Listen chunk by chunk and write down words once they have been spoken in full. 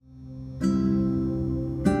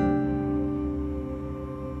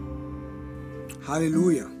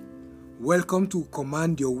Hallelujah. Welcome to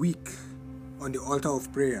Command Your Week on the altar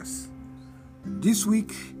of prayers. This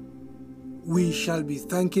week, we shall be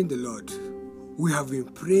thanking the Lord. We have been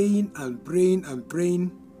praying and praying and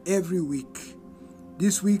praying every week.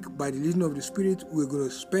 This week, by the leading of the Spirit, we're going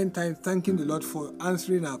to spend time thanking the Lord for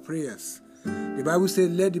answering our prayers. The Bible says,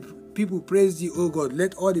 let the people praise thee, O God.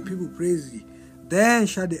 Let all the people praise thee. Then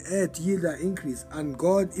shall the earth yield her increase, and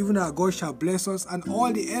God, even our God, shall bless us, and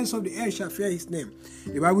all the ends of the earth shall fear his name.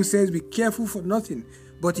 The Bible says, be careful for nothing,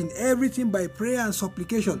 but in everything by prayer and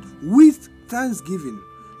supplication, with thanksgiving,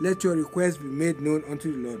 let your requests be made known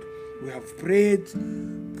unto the Lord. We have prayed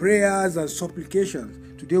prayers and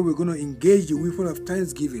supplications. Today we're going to engage the weapon of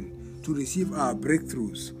thanksgiving to receive our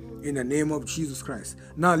breakthroughs in the name of Jesus Christ.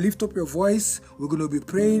 Now lift up your voice. We're going to be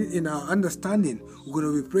praying in our understanding. We're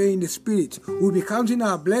going to be praying in the Spirit. We'll be counting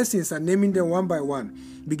our blessings and naming them one by one.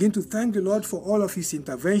 Begin to thank the Lord for all of his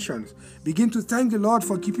interventions. Begin to thank the Lord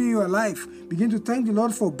for keeping you alive. Begin to thank the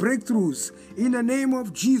Lord for breakthroughs in the name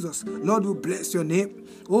of Jesus. Lord, we bless your name.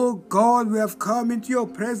 Oh God, we have come into your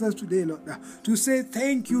presence today, Lord, to say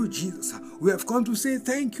thank you, Jesus. We have come to say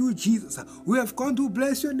thank you, Jesus. We have come to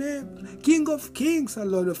bless your name, King of kings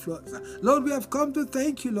and Lord of lords. Lord, we have come to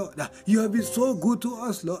thank you, Lord. You have been so good to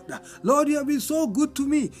us, Lord. Lord, you have been so good to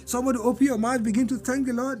me. Somebody open your mouth, begin to thank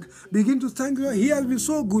the Lord. Begin to thank the Lord. He has been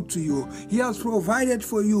so good to you. He has provided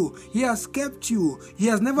for you. He has kept you. He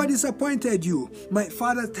has never disappointed you. My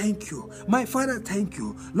Father, thank you. My Father, thank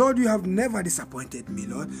you. Lord, you have never disappointed me,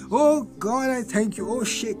 Lord. Oh God, I thank you. Oh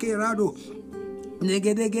Shekerado.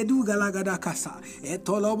 Negedegedu galagada kasa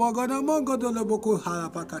etolobogodo mongodoloboko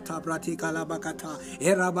halapakata pratikala bakata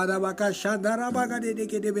erabada baka shandara bagade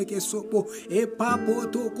degedebeke sopo epapo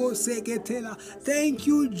toko seketela. Thank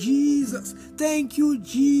you, Jesus. Thank you,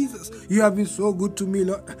 Jesus. You have been so good to me,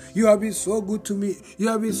 Lord. You have been so good to me. You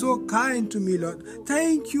have been so kind to me, Lord.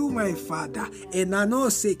 Thank you, my Father.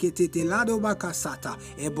 Enano seketelado bakasata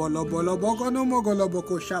ebolobolobogono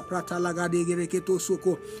mogoloboko shaprata lagade gereketo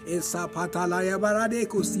soko esapatala ya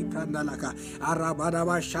Baradeko si prandalaka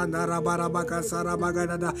arabadaba shandarabaka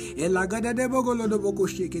sarabagadada elagada de bogolo de boko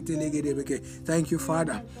shekete legedebeke. Thank you,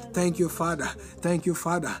 Father. Thank you, Father. Thank you,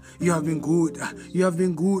 Father. You have been good. You have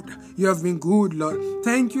been good. You have been good, Lord.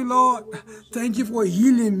 Thank you, Lord. Thank you for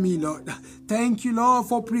healing me, Lord. Thank you, Lord,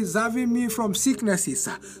 for preserving me from sicknesses.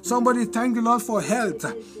 Somebody thank the Lord for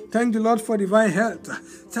health. Thank the Lord for divine health.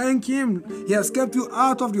 Thank him. He has kept you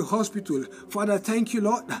out of the hospital. Father, thank you,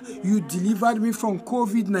 Lord. You delivered me from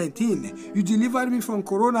COVID-19. You delivered me from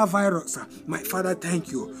coronavirus. My Father,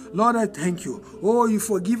 thank you. Lord, I thank you. Oh, you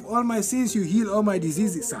forgive all my sins. You heal all my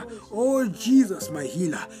diseases. Oh, Jesus, my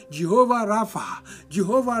healer. Jehovah Rapha.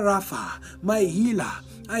 Jehovah Rapha, my healer.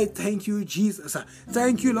 I thank you, Jesus.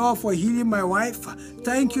 Thank you, Lord, for healing my wife.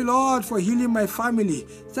 Thank you, Lord, for healing my family.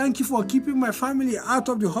 Thank you for keeping my family out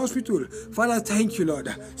of the hospital. Father, thank you, Lord.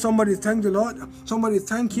 Somebody thank the Lord. Somebody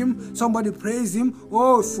thank him. Somebody praise him.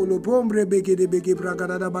 Oh, fulobombre begede bege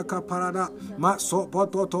bragadada baka parada. Maso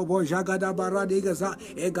pototobo jagada baradegaza.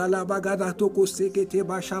 Egala bagada toko sekete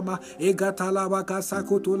bashama. Egatala baka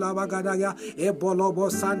sakoto la bagadaya. Ebolobo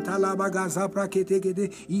santa la bagaza prakete gede.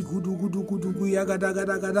 Igudu gudu gudu guyagada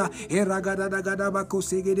gada gada. Eragada gada bako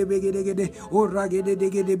segede begede gede. O ragede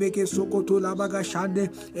degede beke sokoto la baga shande.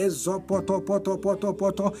 Ezopoto poto poto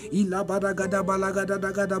poto ilabada gada balagada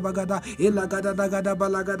gada bagada elagada gada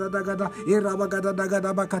balagada gada erabagada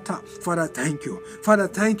gada bakata. Father, thank you. Father,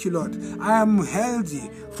 thank you, Lord. I am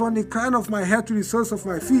healthy from the crown of my head to the soles of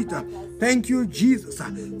my feet. Thank you, Jesus.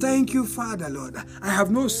 Thank you, Father, Lord. I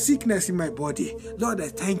have no sickness in my body. Lord, I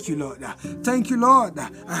thank you, Lord. Thank you, Lord.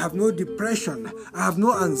 I have no depression. I have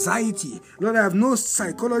no anxiety. Lord, I have no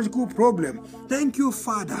psychological problem. Thank you,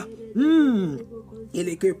 Father.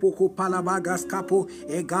 Eleke poko palabagas kapo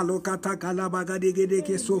egalo kata kalabaga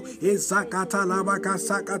degedeke so ezakata labaka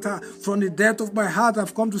sakata. From the depth of my heart,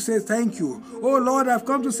 I've come to say thank you. Oh Lord, I've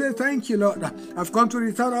come to say thank you, Lord. I've come to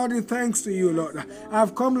return all the thanks to you, Lord.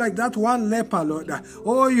 I've come like that one leper, Lord.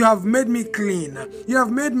 Oh, you have made me clean. You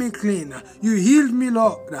have made me clean. You healed me,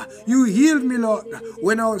 Lord. You healed me, Lord.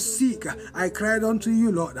 When I was sick, I cried unto you,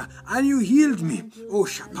 Lord, and you healed me. Oh,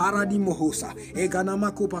 shaparadi mohosa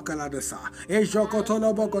eganamako pakaladasa ejoko Thank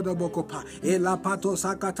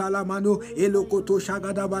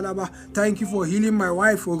you for healing my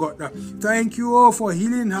wife, oh God. Thank you, oh, for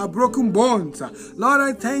healing her broken bones. Lord,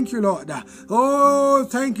 I thank you, Lord. Oh,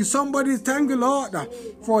 thank you. Somebody thank the Lord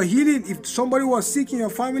for healing. If somebody was sick in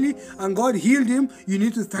your family and God healed him, you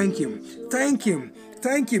need to thank him. Thank him.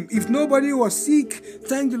 Thank him. If nobody was sick,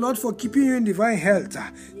 thank the Lord for keeping you in divine health.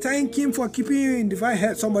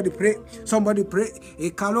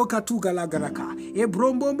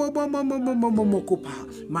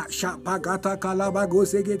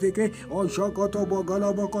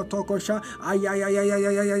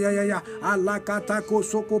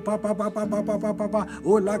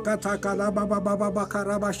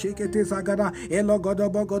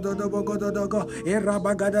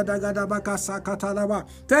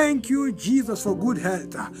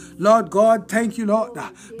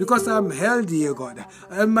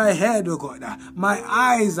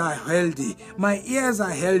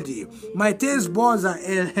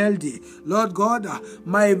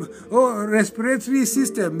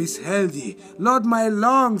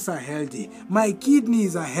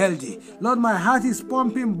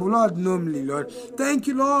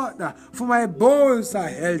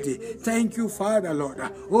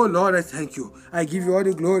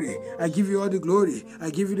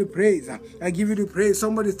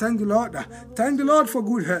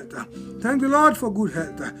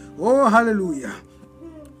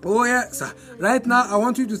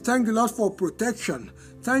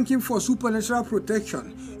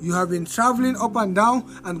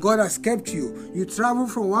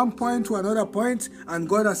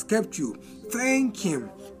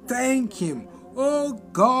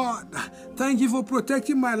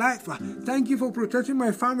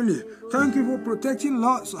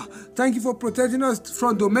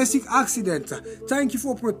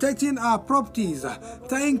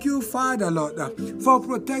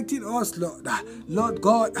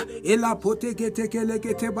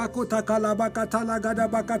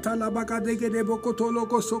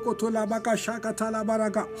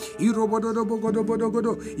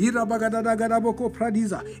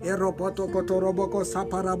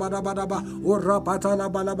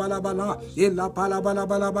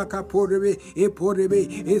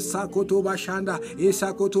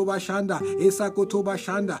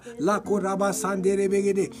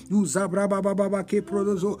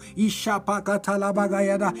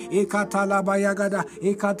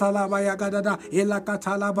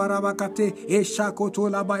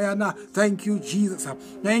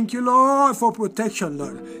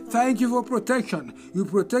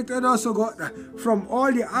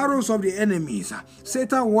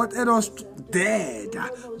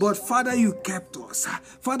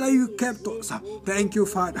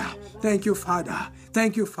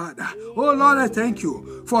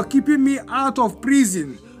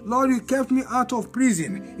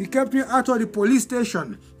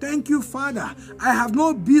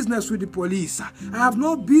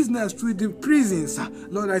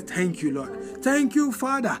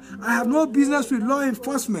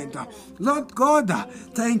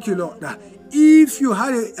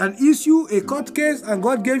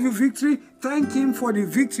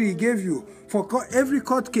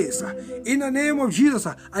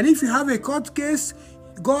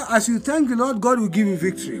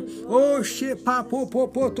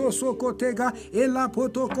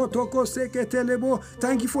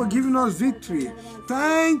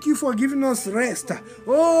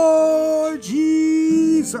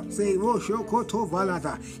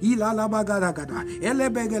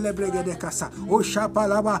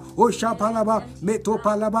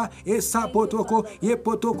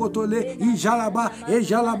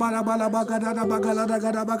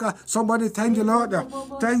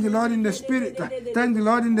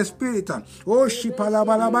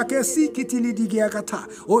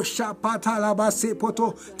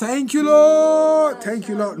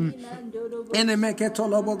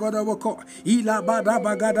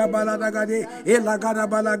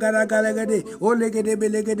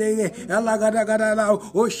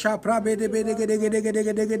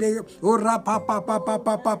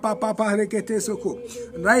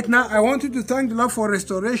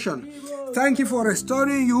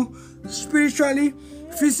 spiritually,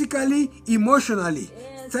 physically, emotionally.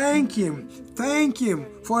 Thank Him. Thank Him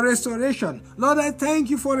for restoration. Lord, I thank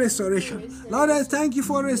you for restoration. Lord, I thank you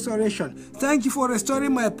for restoration. Thank you for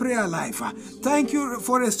restoring my prayer life. Thank you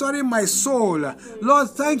for restoring my soul. Lord,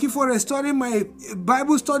 thank you for restoring my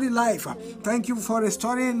Bible study life. Thank you for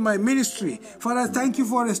restoring my ministry. Father, thank you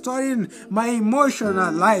for restoring my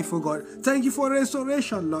emotional life, oh God. Thank you for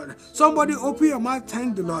restoration, Lord. Somebody open your mouth,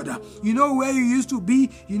 thank the Lord. You know where you used to be,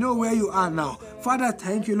 you know where you are now. Father,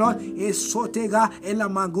 thank you, Lord. Esotega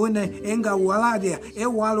elamagone enga walade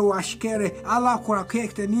ewalo ashkere ala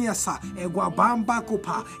kurakekte niasa egwabamba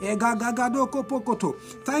kupa egagagado kopokoto.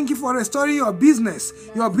 Thank you for restoring your business.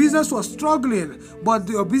 Your business was struggling, but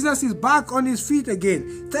your business is back on its feet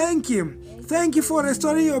again. Thank Him Thank you for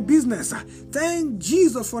restoring your business. Thank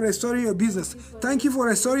Jesus for restoring your business. Thank you for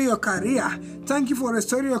restoring your career. Thank you for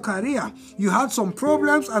restoring your career. You had some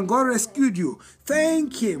problems and God rescued you.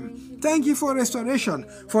 Thank Him. Thank you for restoration,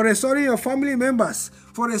 for restoring your family members,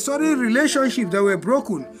 for restoring relationships that were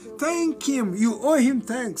broken. Thank Him. You owe Him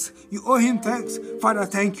thanks. You owe Him thanks. Father,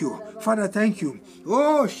 thank you. Father, thank you.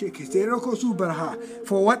 Oh,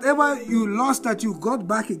 for whatever you lost that you got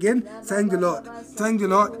back again, thank the Lord. Thank the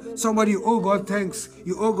Lord. Somebody, you owe God thanks.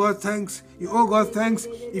 You owe God thanks. You owe God thanks.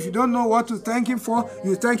 If you don't know what to thank Him for,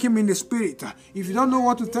 you thank Him in the Spirit. If you don't know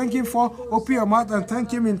what to thank Him for, open your mouth and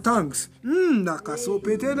thank Him in tongues.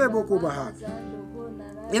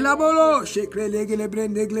 Elabolo shekle legele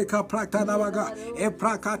brendegle kaprakta nawaga e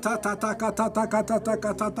prakata tata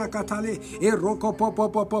e roko popo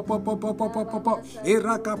e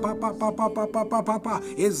raka papa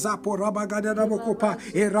e zapora bagada na bokopa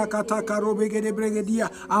e rakata karobege de bregedia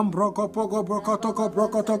ambroko pogo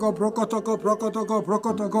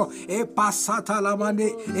brokotoko e pasata la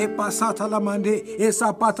mande e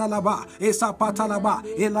sapata laba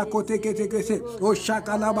e la kote kete o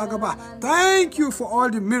shaka la bagaba. Thank you for all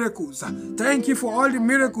the miracles. Thank you for all the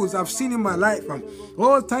miracles I've seen in my life.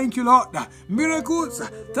 Oh, thank you, Lord. Miracles.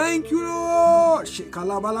 Thank you, Lord.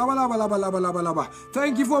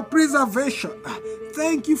 Thank you for preservation.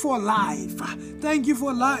 Thank you for life. Thank you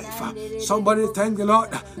for life. Somebody thank the Lord.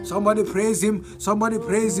 Somebody praise Him. Somebody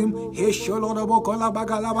praise Him.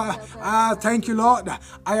 Thank you, Lord.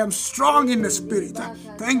 I am strong in the Spirit.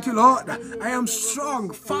 Thank you, Lord. I am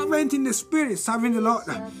strong, fervent in the Spirit, serving the Lord.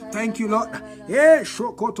 Thank you, Lord.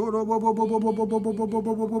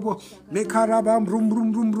 Mekarabam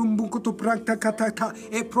rum bukutu prakta katata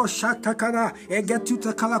e proshakta kara e getu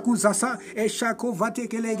takalakuzasa e shako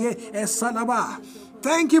vatekelege e salaba.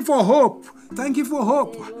 Thank you for hope. Thank you for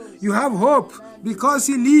hope. You have hope. Because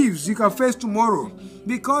He lives, you can face tomorrow.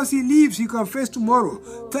 Because He lives, you can face tomorrow.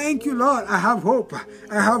 Thank you, Lord. I have hope.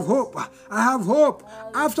 I have hope. I have hope.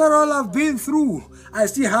 After all I've been through, I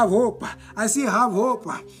still have hope. I still have hope.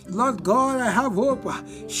 Lord God, I have hope.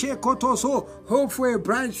 Shekotoso, hope for a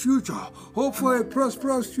bright future. Hope for a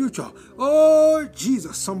prosperous future. Oh,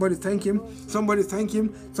 Jesus. Somebody thank Him. Somebody thank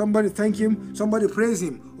Him. Somebody thank Him. Somebody praise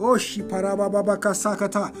Him. Oh, Shiparababa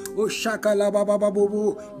Kasakata. Oh, Shakalababa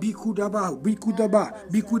Bobo. Bikudaba.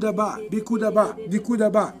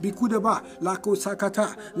 Lako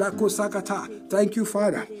sakata. Thank you,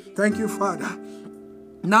 Father. Thank you, Father.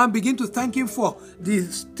 Now begin to thank Him for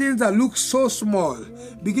these things that look so small.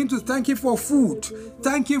 Begin to thank Him for food.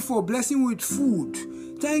 Thank Him for blessing with food.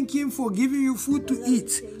 Thank Him for giving you food to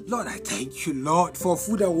eat. Lord, I thank you, Lord, for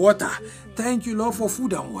food and water. Thank you, Lord, for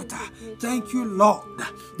food and water. Thank you, Lord.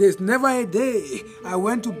 There's never a day I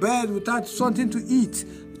went to bed without something to eat.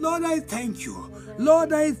 Lord, I thank you.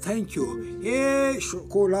 Lord, I thank you. E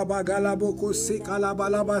shokolaba galaboko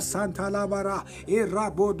sekalabalaba santa labara e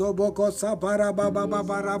rabodoboko sabara baba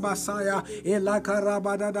barabasaya e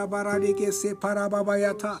lakarabada da baradike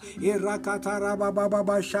separababayata e rakataraba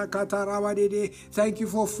baba shakatarabadede. Thank you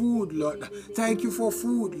for food, Lord. Thank you for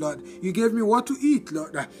food, Lord. You gave me what to eat,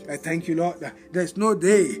 Lord. I thank you, Lord. There's no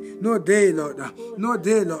day, Lord. No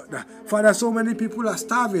day, Lord. Father, so many people are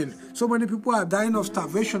starving. So many people are dying of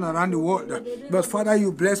starvation around the world. But Father,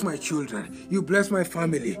 you bless my children. You bless my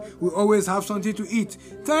family. We always have something to eat.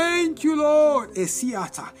 Thank you, Lord.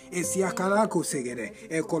 Esiata, esiakarako segere,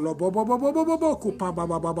 ekolobobobobobobo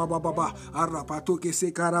kupabababababa, arapato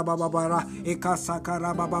kesekara bababara,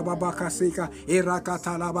 ekasakara babababa kaseka,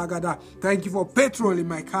 erakatalabagada. Thank you for petrol in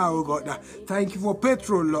my car, oh God. Thank you for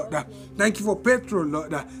petrol, Lord. Thank you for petrol,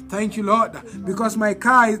 Lord. Thank you, Lord, because my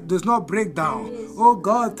car does not break down. Oh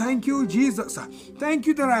God, thank you, Jesus. Thank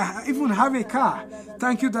you that I even have a car.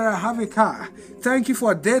 Thank you that I have a car. Thank you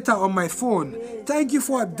for data on my phone. Thank you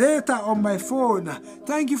for data on my phone.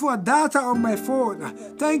 Thank you for data on my phone.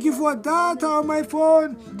 Thank you for data on my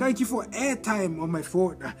phone. Thank you for airtime on my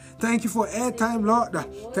phone. Thank you for airtime, Lord.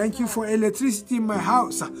 Thank you for electricity in my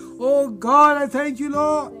house. Oh God, I thank you,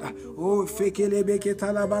 Lord. Oh, oh,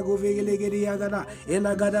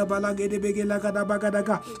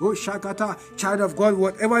 Shakata, child of God,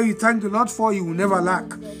 whatever you thank the Lord for, you will never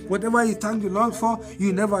lack. Whatever you thank the Lord for,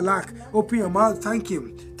 you never lack. Open your mouth, thank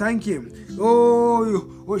Him. Thank Him. Oh,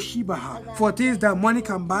 Shibaha, for things that money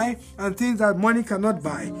can buy and things that money cannot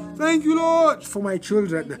buy. Thank you, Lord, for my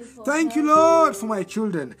children. Thank you, Lord, for my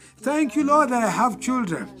children. Thank you, Lord, that I have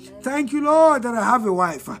children. Thank you, Lord, that I have a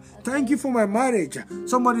wife. Thank you for my marriage.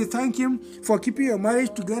 Somebody thank Him for keeping your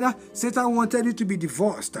marriage together. Satan wanted you to be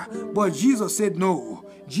divorced, but Jesus said no.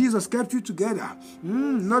 Jesus kept you together.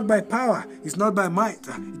 Not by power, it's not by might,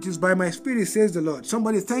 it is by my spirit, says the Lord.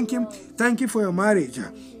 Somebody thank him. Thank you for your marriage.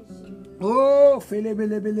 Oh,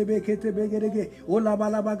 felebelebelebe kete begedege. Ola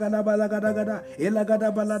balabagada balagada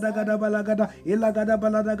elagada balagada balagada elagada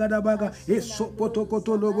balagada baga. Eso poto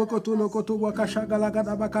koto logo koto wakashaga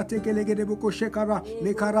lagada bakate kelegede boko shekara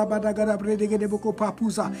mekara badagada bredegede boko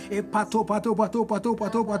papuza e pato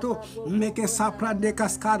meke saprande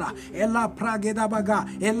kaskara ela prageda baga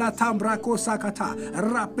ela tambra kosakata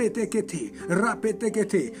rapete kete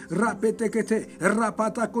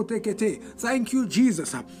rapata kote kete. Thank you,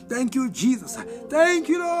 Jesus. Thank you, Jesus. Thank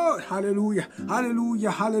you, Lord. Hallelujah.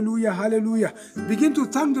 Hallelujah. Hallelujah. Hallelujah. Begin to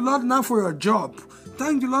thank the Lord now for your job.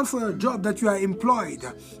 Thank the Lord for your job, that you are employed.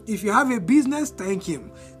 If you have a business, thank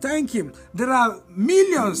him. Thank him. There are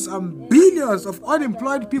millions and billions of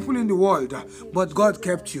unemployed people in the world, but God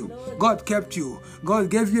kept you. God kept you. God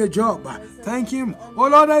gave you a job. Thank him. Oh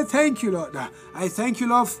Lord, I thank you, Lord. I thank you,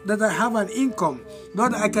 Lord, that I have an income.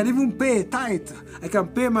 Lord, I can even pay a tithe. I can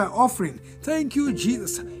pay my offering. Thank you,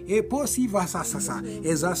 Jesus.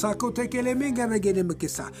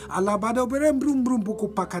 Alabado brum buku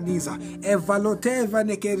pakaniza. Evalote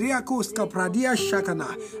vanekeria kuska pradia shakana.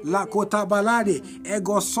 La kota balade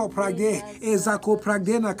ego soprage ezako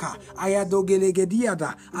pragdenaka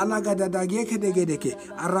ayadogelegediada alagada dageke degedeke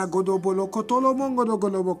aragodo bolokotolo mongodo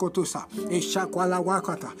golobokotusa eshakwala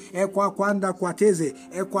wakata ekwa kwanda kwateze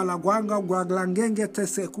ekwa la gwanga gwaglangenge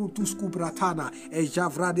tesekutus kubratana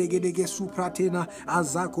ejavradegedege supratena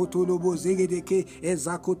azakotolobo zegedeke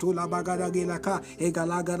ezakotola bagadagelaka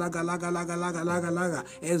egalagalaga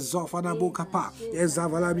ezofana bokapa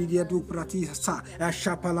ezavala media du pratisa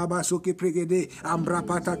ashapalaba soke pregede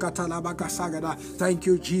ambrapata katalaba sagada. Thank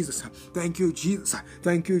you, Jesus. Thank you, Jesus.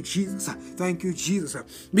 Thank you, Jesus. Thank you, Jesus.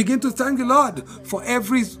 Begin to thank the Lord for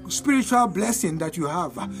every spiritual blessing that you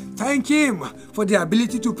have. Thank him for the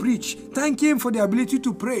ability to preach. Thank him for the ability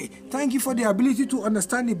to pray. Thank you for the ability to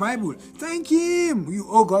understand the Bible. Thank him. You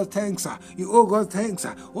owe God thanks. You owe God thanks.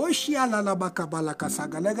 Thank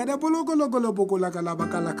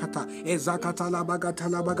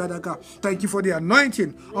you for the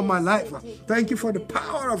anointing on my life. Thank you for the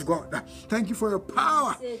power of God. Thank you for your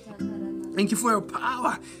power. Thank you for your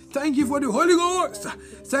power. Thank you for the Holy Ghost.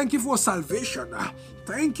 Thank you for salvation.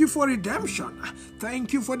 Thank you for redemption.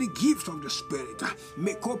 Thank you for the gift of the Spirit.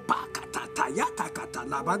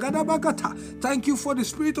 Thank you for the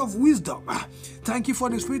spirit of wisdom. Thank you for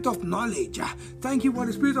the spirit of knowledge. Thank you for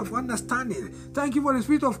the spirit of understanding. Thank you for the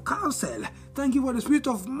spirit of counsel. Thank you for the spirit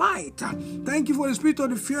of might. Thank you for the spirit of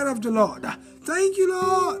the fear of the Lord. Thank you,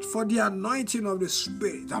 Lord, for the anointing of the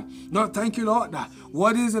Spirit. Lord, thank you, Lord.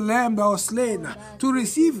 What is the lamb that was slain to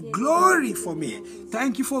receive glory for me?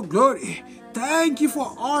 Thank you for glory. Thank you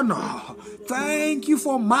for honor. Thank you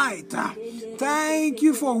for might. Thank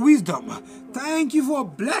you for wisdom. Thank you for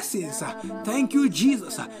blessings. Thank you,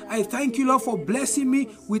 Jesus. I thank you, Lord, for blessing me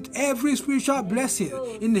with every spiritual blessing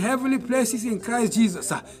in the heavenly places in Christ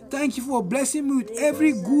Jesus. Thank you for blessing me with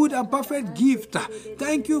every good and perfect gift.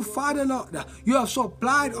 Thank you, Father, Lord. You have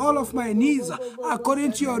supplied all of my needs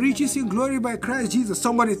according to your riches in glory by Christ Jesus.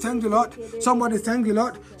 Somebody thank the Lord. Somebody thank the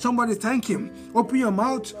Lord. Somebody thank him. Open your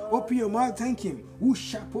mouth. Open your mouth. Thank him.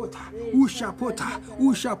 Ushapota.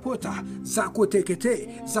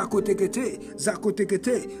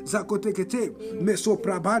 Zakotekete,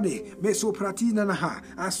 mesopratina naha,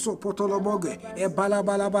 asopotoloboge, e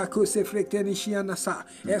balabalabako se frektenishianasa,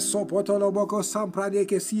 e sopotoloboko samprade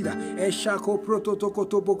kesida, e shako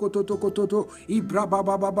prototokotobokototokototo, i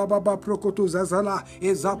brabababababa prokoto zazala,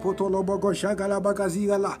 e zapotolobogo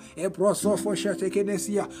shagalabagazigala, e prosofo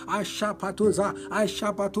shatekenesia, ashapatoza,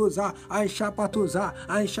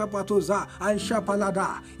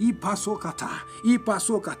 Anshapalada, Ipasokata.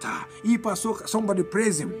 Somebody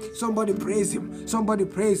praise him. Somebody praise him. Somebody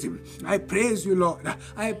praise him. I praise you, Lord.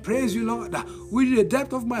 I praise you, Lord. With the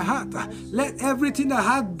depth of my heart, let everything that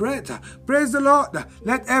has breath praise the Lord.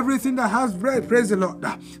 Let everything that has breath praise the Lord.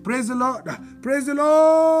 Praise the Lord. Praise the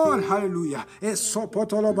Lord. Hallelujah.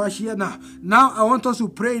 Now I want us to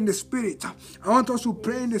pray in the Spirit. I want us to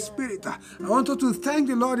pray in the Spirit. I want us to thank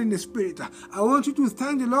the Lord in the Spirit. I want you to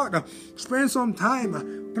thank the Lord. Spend some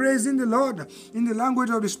time praising the Lord in the language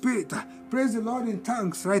of the Spirit. Praise the Lord in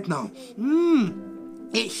tongues right now.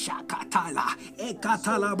 Eshakatala,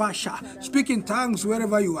 Ekatalabasha. Speak in tongues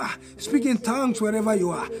wherever you are. Speak in tongues wherever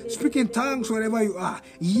you are. Speak in tongues wherever you are.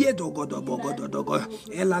 Yedogodobogododogo.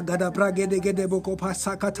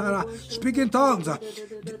 Elagadabradegedebokopasakatara. Speak in tongues.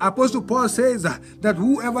 Apostle Paul says that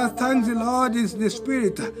whoever thanks the Lord in the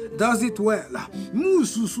Spirit does it well.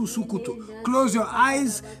 Musususukutu. Close your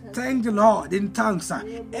eyes. Thank the Lord in tongues.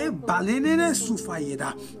 Ebalinene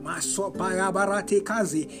sufayeda. Masoparabarate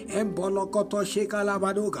kazi. Embolokoto shekala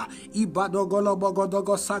badoga ibadogolo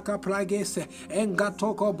bogodogo saka pragese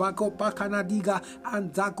engatoko bako pakanadiga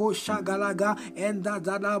andako shagalaga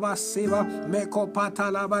endadadaba seva meko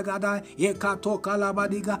patalabagada ekatoka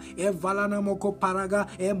labadiga evalana moko paraga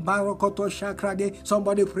embarokoto shakrade.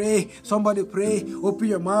 Somebody pray, open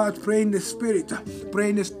your mouth, pray in the Spirit, pray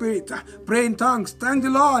in the Spirit, pray in tongues. Thank the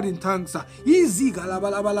Lord in tongues. Easy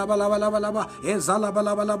galabalabalabalabalaba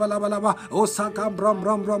ezalabalabalabalabalaba osaka brom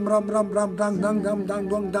brom brom brom brom brom dang dang dang dang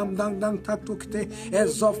dang dang dang dang tatukte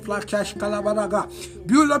ezoflakash kalabaraga.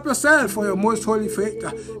 Build up yourself for your most holy faith.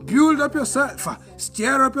 Build up yourself.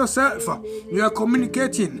 Stir up yourself. You are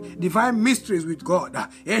communicating divine mysteries with God.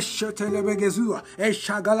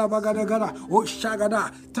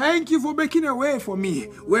 Thank you for making a way for me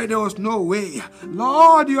where there was no way.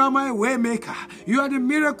 Lord, you are my way maker. You are the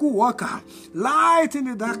miracle worker. Light in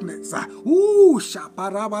the darkness. Ooh, sopa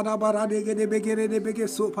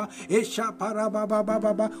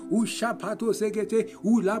eshaparabababa ushapato segete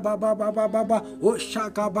ulababababa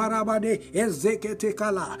oshakabarabade ezekete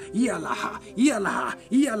kala ialaha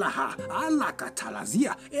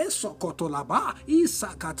alakatalazia esokotolaba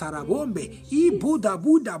isakatarabombe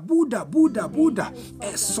buda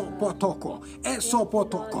esopotoko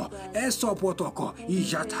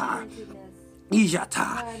ijata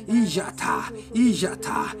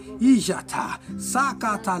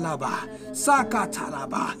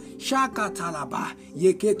sakatalaba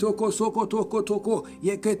yeketoko sokotoko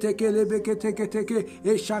yeketekelebeketeke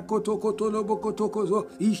eshakotoko tolobokotoko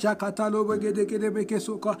ishakatalobegedeke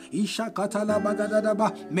soka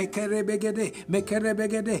ishakatalabagadaba mekerebegede.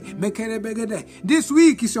 This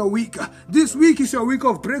week is your week. This week is your week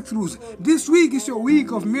of breakthroughs. This week is your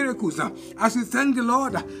week of miracles. As you thank the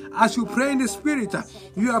Lord, as you pray in the Spirit,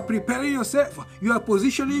 you are preparing yourself, you are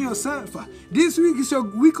positioning yourself. This week is your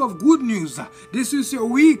week of good news. This is your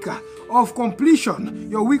week of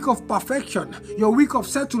completion, your week of perfection, your week of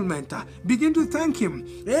settlement. Begin to thank Him.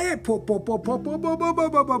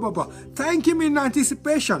 Thank Him in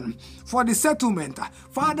anticipation for the settlement.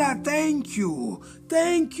 Father, thank you.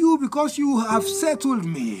 Thank you because you have settled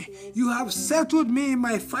me. You have settled me in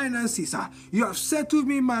my finances. You have settled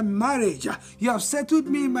me in my marriage. You have settled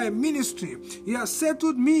me in my ministry. You have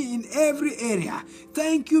settled me in every area.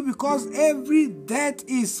 Thank you because every debt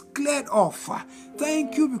is cleared off.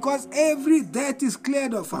 Thank you because every debt is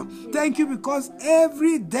cleared off. Thank you because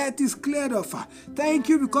every debt is cleared off. Thank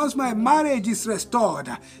you because my marriage is restored.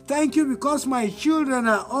 Thank you because my children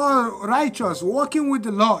are all righteous, walking with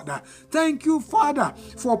the Lord. Thank you, Father,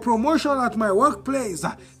 for promotion at my workplace.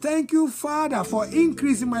 Thank you, Father, for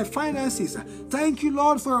increase in my finances. Thank you,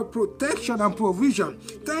 Lord, for your protection and provision.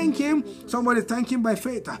 Thank Him. Somebody thank Him by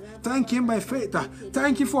faith. Thank Him by faith.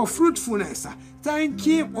 Thank you for fruitfulness. Thank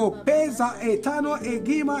Him, Opeza, Etano,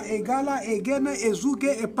 Egima, Egala, Egene,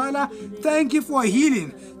 Ezuge, Epala. Thank you for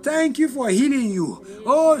healing. Thank you for healing you.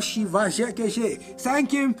 Oh, Shiva Shekeshe.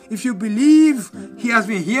 Thank Him. If you believe He has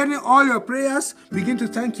been hearing all your prayers, begin to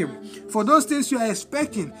thank Him. For those things you are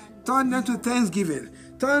expecting, turn them to thanksgiving.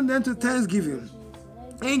 Turn them to thanksgiving.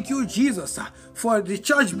 Thank you, Jesus, for the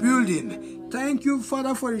church building. Thank you,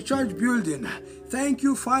 Father, for the church building. Thank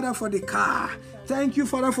you, Father, for the car. Thank you,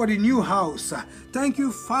 Father, for the new house. Thank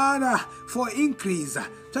you, Father, for increase.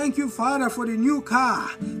 Thank you, Father, for the new car.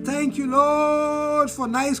 Thank you, Lord, for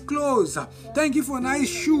nice clothes. Thank you for nice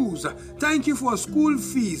shoes. Thank you for school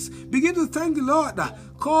fees. Begin to thank the Lord.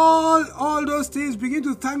 Call all those things. Begin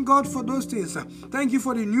to thank God for those things. Thank you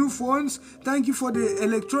for the new phones. Thank you for the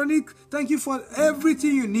electronic. Thank you for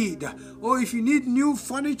everything you need. Or if you need new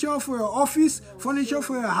furniture for your office, furniture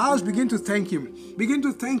for your house, begin to thank Him. Begin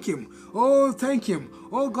to thank Him. Oh, thank Him.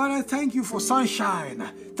 Oh, God, I thank you for sunshine.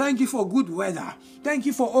 Thank you for good weather. Thank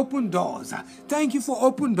you for open doors. Thank you for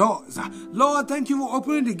open doors. Lord, thank you for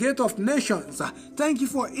opening the gate of nations. Thank you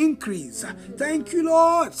for increase. Thank you,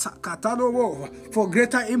 Lord, for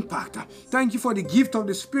greater impact. Thank you for the gift of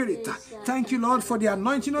the Spirit. Thank you, Lord, for the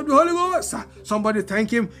anointing of the Holy Ghost. Somebody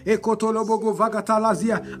thank Him. We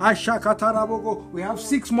have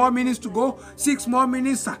 6 more minutes to go. 6 more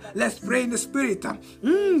minutes. Let's pray in the Spirit.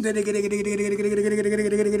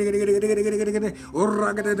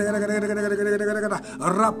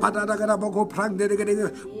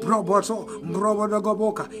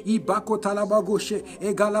 Brobodogoboka, Ibako Talabagoshe,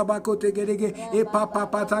 Egalabako Tegerege,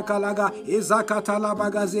 Epapapata Kalaga,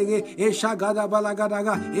 Ezakatalabagazege, Eshagada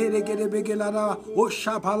Balagadaga, Eregede Begelada,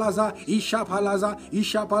 Oshapalaza, Ishapalaza,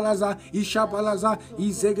 Ishapalaza, Ishapalaza,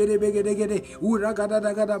 Izegede Begedegede,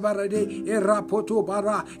 Uragada Barade, Erapoto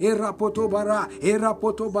Bara, Erapoto Bara,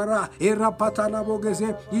 Erapoto Bara, Erapatana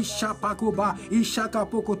Bogeze, Ishapakuba,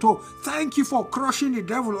 Ishakapokoto. Thank you for crushing the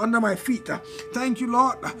devil under my feet. Thank you,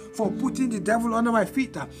 Lord, for putting the devil under my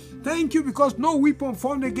feet. Thank you because no weapon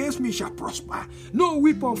formed against me shall prosper. No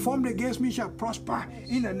weapon formed against me shall prosper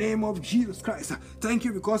in the name of Jesus Christ. Thank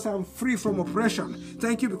you because I'm free from oppression.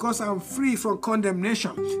 Thank you because I'm free from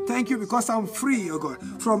condemnation. Thank you because I'm free, oh God,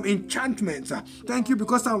 from enchantments. Thank you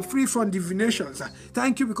because I'm free from divinations.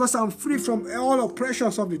 Thank you because I'm free from all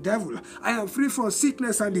oppressions of the devil. I am free from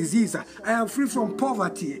sickness and disease. I am free from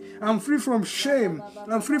poverty. I'm free from shame.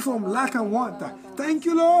 I'm free from lack and want. Thank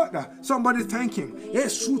you, Lord. Somebody thank him.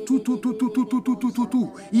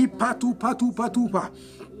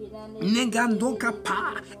 Negandonka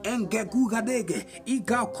pa engegugadege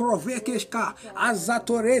iga krovekeshka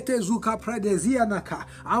azatorete zuka predezianaka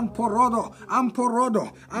amporodo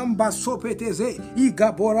ambasopeteze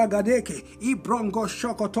iga boragadeke ibrongo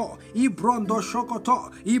shokoto ibrondo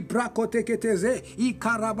shokoto ibrakoteketeze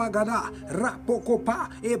ikarabagada rapokopa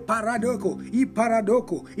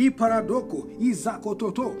iparadoko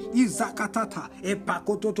izakototo izakatata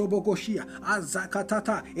epakototo bokoshia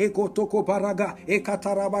azakatata ekotoko baraga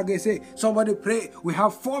ekatarabagese. Somebody pray. We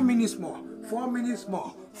have 4 minutes more. 4 minutes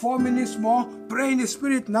more. 4 minutes more. Pray in the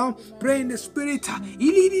spirit now. Pray in the spirit.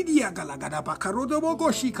 Ilidia galagada bakarodo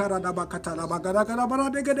boko shikarada bakatala bagada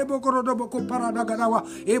baradegede bokorodo boko paradagadawa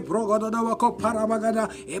e brogodo boko parabagada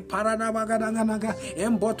e paranabagada naga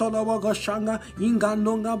embotolo boko shanga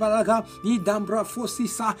ingandonga balaga idambra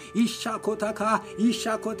fosisa ishakotaka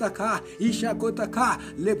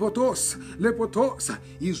lepotos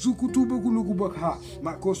izukutu bogulugubaka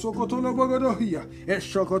makosokotolo bogodohia e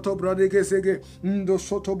shokoto bradegesege ndo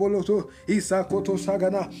Toboloto, Isakoto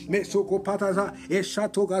Sagana, Mesoko Pataza,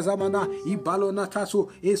 Eshato Gazamana, Ibalonataso,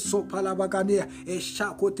 Esopalabagania,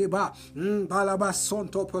 Eshakoteba, Balaba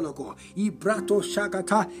Sonto Pologo, Ibrato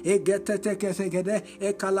Shakata, Egetekesegede,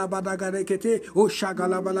 Ekalabadagadekete, O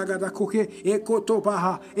Shagalabalagadakoke,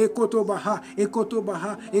 Ekotobaha.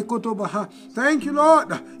 Thank you,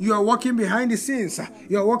 Lord. You are walking behind the scenes.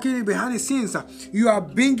 You are walking behind the scenes. You are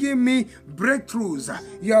bringing me breakthroughs.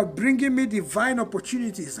 You are bringing me divine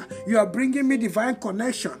opportunities. You are bringing me divine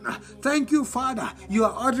connection. Thank you, Father. You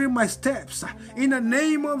are ordering my steps in the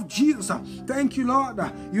name of Jesus. Thank you, Lord.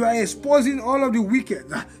 You are exposing all of the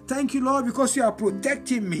wicked. Thank you, Lord, because you are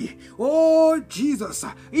protecting me. Oh, Jesus.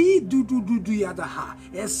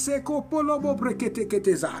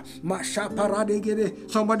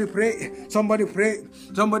 Somebody pray. Somebody pray.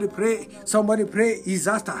 Somebody pray. Somebody pray.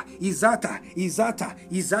 Izata.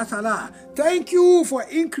 Thank you for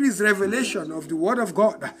increased revelation of the word of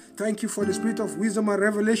God. Thank you for the spirit of wisdom and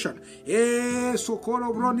revelation.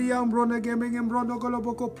 Sokolo broniam bronegemegem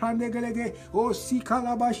bronogoloboko pranegelege. O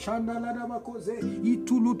sikalaba shanda ladabakoze.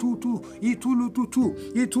 Itulututu.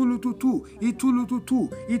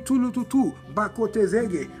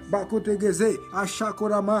 Bakotegeze.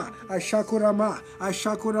 Ashakurama.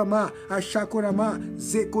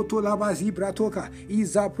 Zekotolabazi bratoka.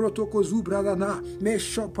 Iza protoko zubradana.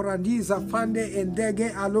 Meshopraniza fande endege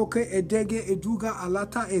aloke edege eduga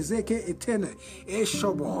alata ezeke etene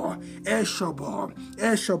eshobo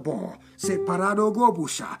separado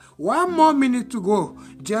gobusha. 1 more minute to go.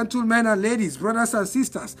 Gentlemen and ladies, brothers and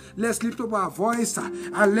sisters, let's lift up our voice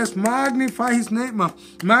and let's magnify his name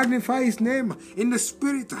in the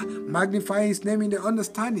spirit, magnify his name in the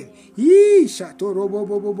understanding.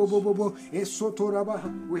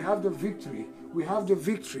 We have the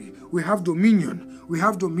victory. We have dominion.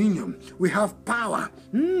 We have power.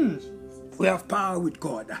 We have power with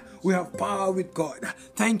God.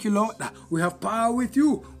 Thank you, Lord. We have power with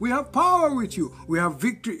you. We have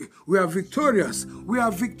victory. We are victorious. We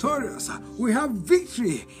have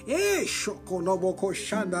victory.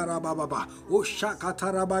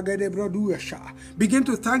 Begin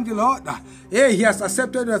to thank the Lord. He has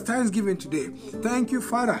accepted your thanksgiving today. Thank you,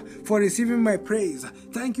 Father, for receiving my praise.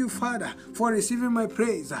 Thank you, Father, for receiving my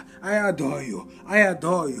praise. I adore you.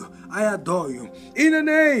 In the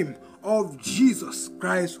name of Jesus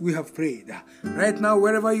Christ, we have prayed. Right now,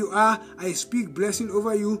 wherever you are, I speak blessing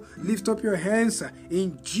over you. Lift up your hands.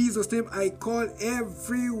 In Jesus' name, I call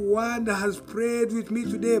everyone that has prayed with me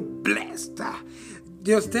today blessed.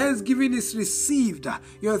 Your thanksgiving is received.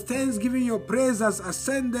 Your thanksgiving, your praise has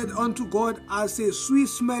ascended unto God as a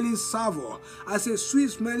sweet-smelling savour, as a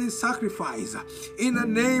sweet-smelling sacrifice, in the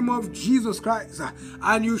name of Jesus Christ.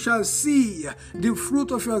 And you shall see the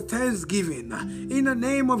fruit of your thanksgiving. In the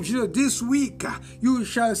name of Jesus, this week, you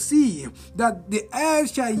shall see that the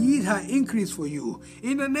earth shall yield her increase for you.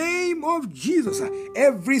 In the name of Jesus,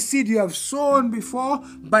 every seed you have sown before,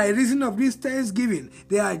 by reason of this thanksgiving,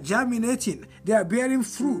 they are germinating. They are bearing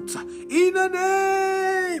fruit. In the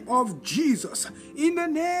name of Jesus. In the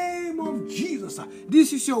name of Jesus.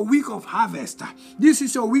 This is your week of harvest. This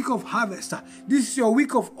is your week of harvest. This is your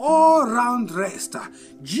week of all-round rest.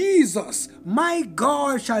 Jesus, my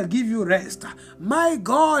God, shall give you rest. My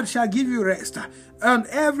God shall give you rest on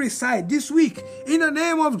every side this week. In the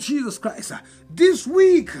name of Jesus Christ. This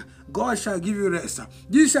week, God shall give you rest.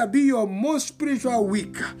 This shall be your most spiritual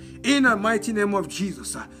week. In the mighty name of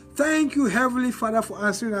Jesus. Thank you, Heavenly Father, for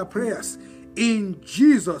answering our prayers. In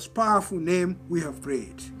Jesus' powerful name we have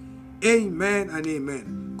prayed. Amen and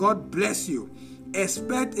amen. God bless you.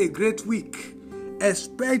 Expect a great week.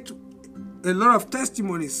 Expect a lot of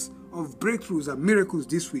testimonies of breakthroughs and miracles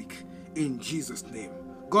this week. In Jesus' name.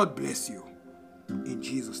 God bless you. In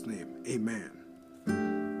Jesus' name.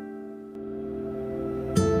 Amen.